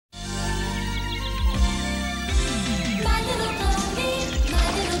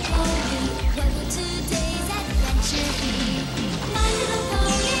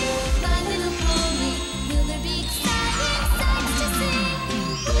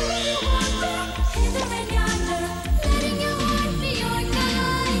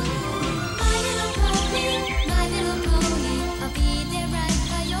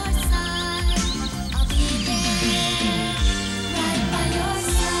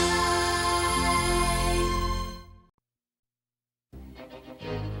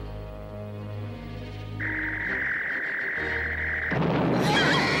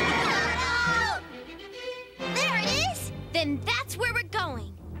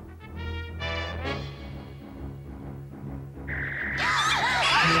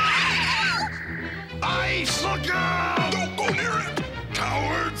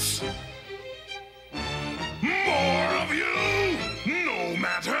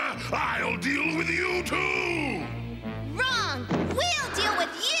with you too! Wrong! We'll deal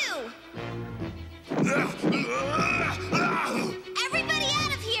with you! Everybody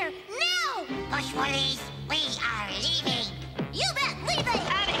out of here, now! Push Ponies, we are leaving. You bet, leave it!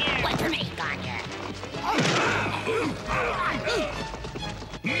 Out of here. Wait for me, Ganya.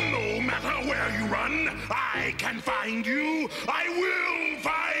 No matter where you run, I can find you. I will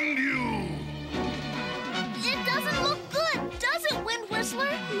find you. It doesn't look good, does it, Wind Whistler?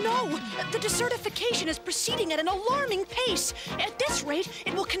 No, the desertification is proceeding at an alarming pace. At this rate,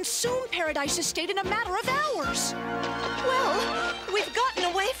 it will consume Paradise Estate in a matter of hours. Well, we've gotten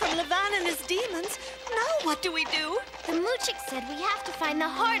away from Levan and his demons. Now what do we do? The Moochik said we have to find the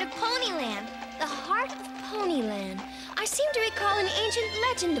heart of Ponyland. The heart of Ponyland. I seem to recall an ancient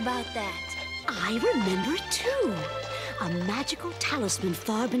legend about that. I remember it too. A magical talisman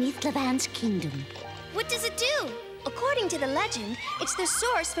far beneath Levan's kingdom. What does it do? According to the legend, it's the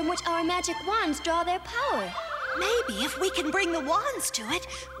source from which our magic wands draw their power. Maybe if we can bring the wands to it,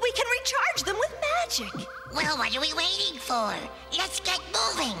 we can recharge them with magic. Well, what are we waiting for? Let's get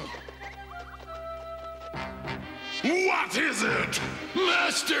moving. What is it?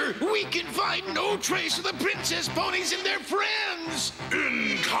 Master, we can find no trace of the Princess Ponies and their friends!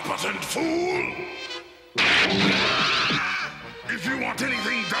 Incompetent fool! If you want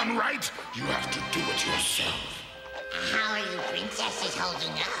anything done right, you have to do it yourself. How are you princesses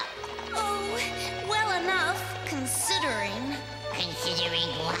holding up? Oh, well enough, considering.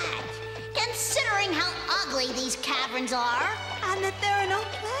 Considering what? Considering how ugly these caverns are. And that there are no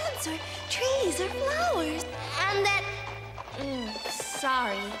plants or trees or flowers. And that...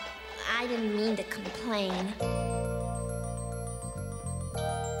 sorry, I didn't mean to complain.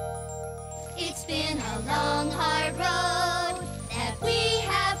 It's been a long, hard road that we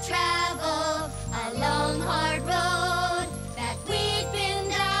have traveled. A long, hard road that we've been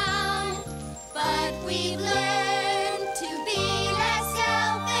down. But we've learned to be less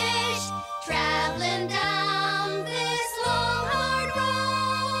selfish, traveling down this long, hard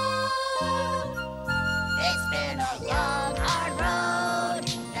road. It's been a long, hard road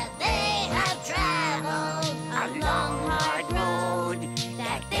that they have traveled. A long, hard road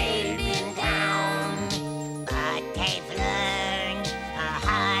that they've been down. But they've learned a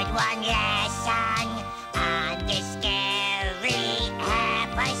hard one lesson on this scary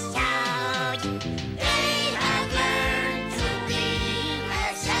episode. They have learned to be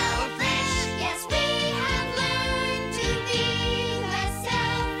less selfish. Yes, we have learned to be less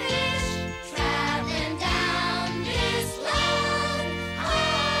selfish. Traveling down this long,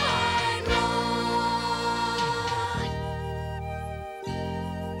 hard road.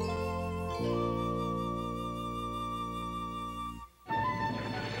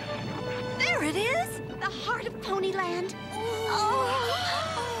 There it is, the heart of Ponyland.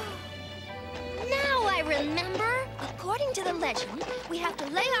 Now I remember. According to the legend, we have to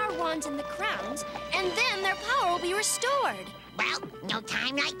lay our wands in the crowns, and then their power will be restored. Well, no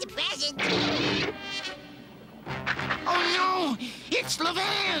time like the present. Oh no! It's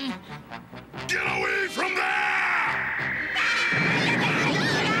Levan! Get away from there!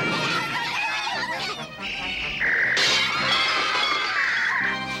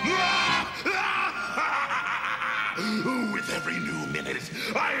 With every new minute,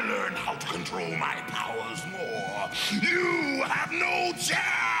 I learn how to control my powers more. You have no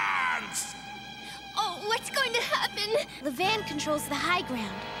chance! Oh, what's going to happen? Levan controls the high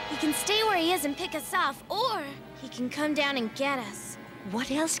ground. He can stay where he is and pick us off, or he can come down and get us.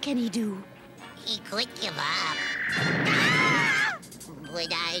 What else can he do? He could give up.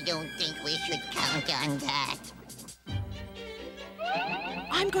 But I don't think we should count on that.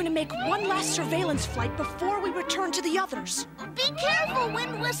 I'm going to make one last surveillance flight before we return to the others. Be careful,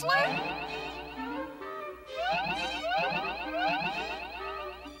 Wind Whistler!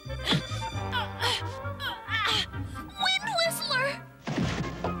 Wind Whistler!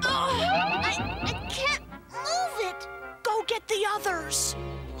 I can't move it! Go get the others!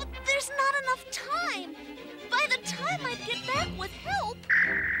 There's not enough time. By the time I get back with help...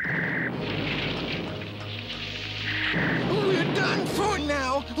 We're done for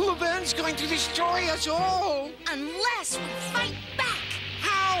now! Levan's going to destroy us all! Unless we fight back.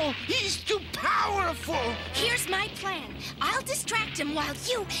 How? He's too powerful! Here's my plan. I'll distract him while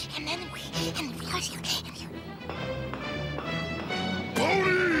you, and then we...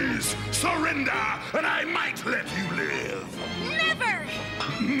 Ponies, surrender, and I might let you live. Never!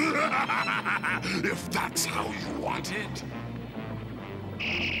 If that's how you want it.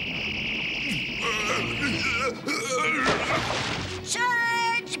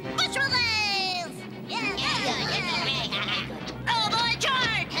 Charge! Bush Relief! Yeah. Oh, boy,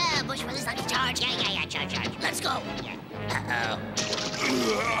 charge! Bush Relief's not in charge. Let's go. Uh-oh.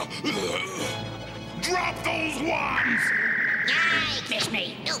 Drop those wands! Yay, kiss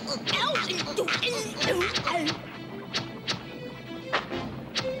me.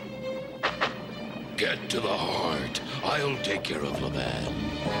 Get to the heart. I'll take care of Levan.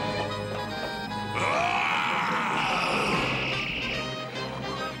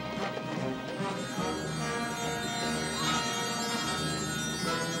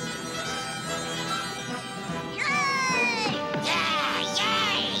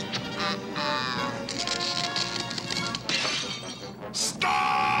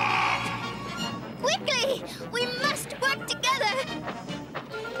 Stop! Quickly! We must work together!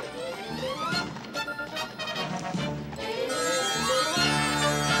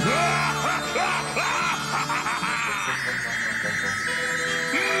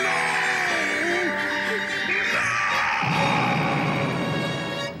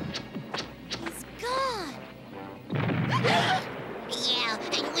 He's gone. Yeah,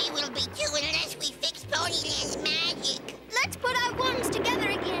 and we will be too unless we fix Ponyland's magic. Let's put our wands together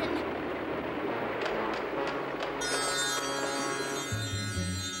again.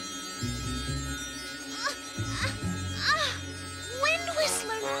 Wind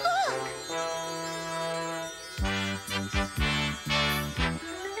Whistler, look!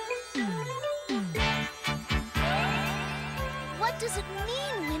 What does it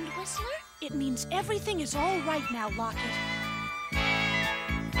mean, Wind Whistler? It means everything is all right now, Locket.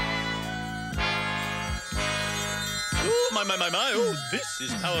 Oh, my. Oh, this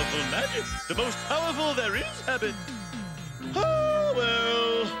is powerful magic. The most powerful there is, Habit. Oh,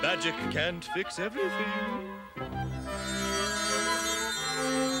 well, magic can't fix everything.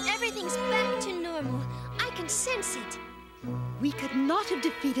 Everything's back to normal. I can sense it. We could not have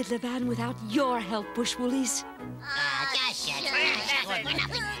defeated Levan without your help, Bushwoolies. Just shut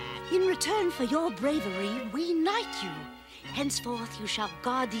up. In return for your bravery, we knight you. Henceforth, you shall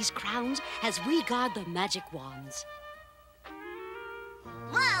guard these crowns as we guard the magic wands.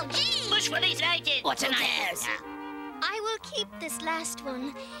 Whoa, gee! Bushwoolies knighted. What's an idea? I will keep this last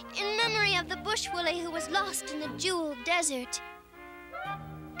one in memory of the Bushwoolly who was lost in the Jewel Desert.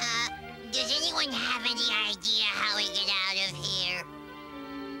 Does anyone have any idea how we get out of here?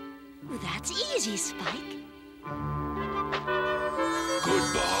 Well, that's easy, Spike.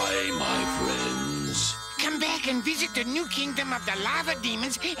 Goodbye, my friends. Come back and visit the new kingdom of the lava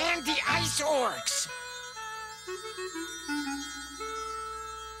demons and the ice orcs.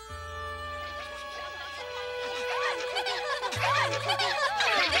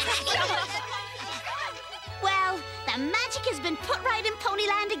 Well, the magic has been put right in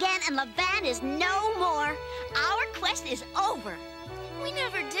Ponyland again, and Levan is no more. Our quest is over. We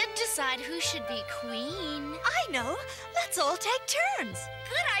never did decide who should be queen. I know. Let's all take turns.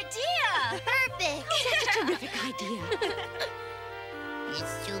 Good idea. Perfect. Such a terrific idea.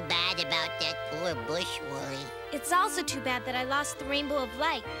 It's too bad about that poor Bushwoolly. It's also too bad that I lost the Rainbow of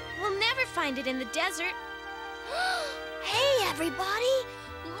Light. We'll never find it in the desert. Hey, everybody!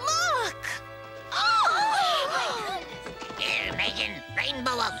 Look! Oh! Here, Megan,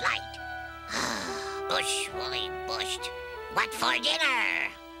 Rainbow of Light. Bushwoolly bushed. What for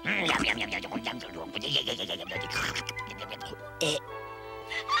dinner?